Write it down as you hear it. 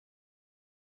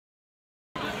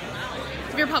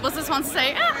your publicist wants to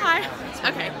say, hi.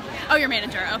 Okay. Oh, your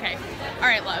manager. Okay. All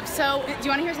right, love. So, do you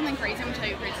want to hear something crazy? I'm going to tell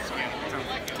you a crazy story.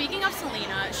 Speaking of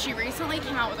Selena, she recently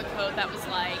came out with a quote that was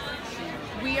like,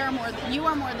 you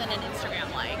are more than an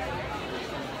Instagram like.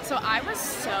 So I was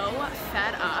so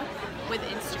fed up with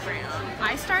Instagram.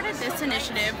 I started this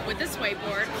initiative with this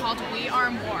whiteboard called We Are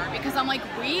More because I'm like,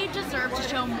 we deserve to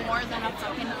show more than a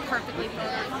fucking perfectly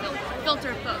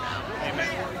filtered photo.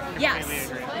 Amen.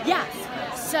 Yes.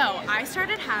 Yes. So I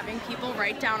started having people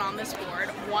write down on this board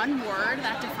one word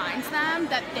that defines them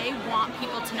that they want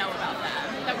people to know about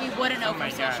them, that we wouldn't know from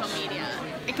social media.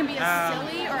 It can be as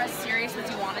silly or as serious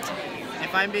as you want it to be.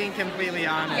 If I'm being completely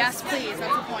honest. Yes, please.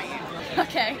 That's the point.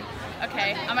 Okay.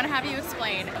 Okay. I'm going to have you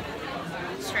explain.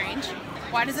 Strange.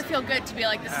 Why does it feel good to be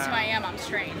like, this is who I am, I'm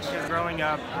strange? Growing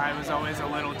up, I was always a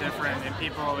little different, and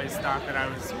people always thought that I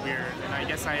was weird, and I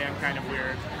guess I am kind of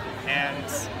weird, and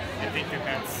I think that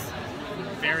that's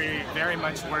very, very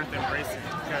much worth embracing,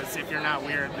 because if you're not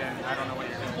weird, then I don't know what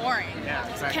you're doing. Boring. Yeah,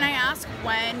 exactly. Can I ask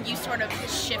when you sort of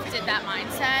shifted that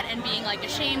mindset and being like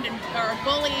ashamed or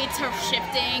bullied to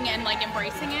shifting and like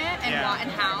embracing it, and what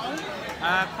and how?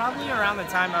 Probably around the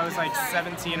time I was like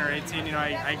 17 or 18, you know,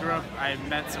 I grew up, I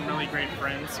met some really great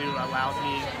friends who allowed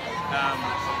me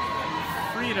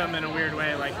freedom in a weird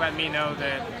way, like let me know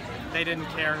that they didn't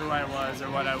care who I was or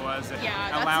what I was. It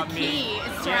allowed that's the key.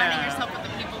 It's surrounding yourself with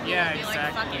the people who will be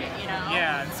like, fuck it, you know?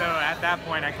 Yeah, and so at that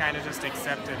point I kind of just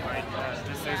accepted, like,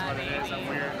 this is what it is. I'm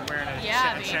weird, I'm wearing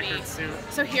a checkered suit.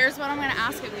 So here's what I'm going to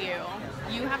ask of you.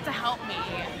 You have to help me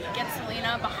get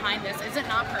Selena behind this. Is it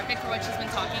not perfect for what she's been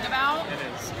talking about? It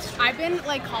is. I've been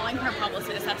like calling her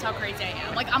publicist. That's how crazy I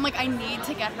am. Like, I'm like, I need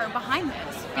to get her behind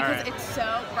this because it's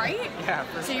so, right? Yeah,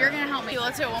 for So you're going to help me.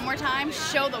 Let's do it one more time.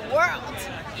 Show the world.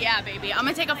 Yeah, baby. I'm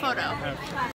going to take a photo.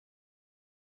 Okay.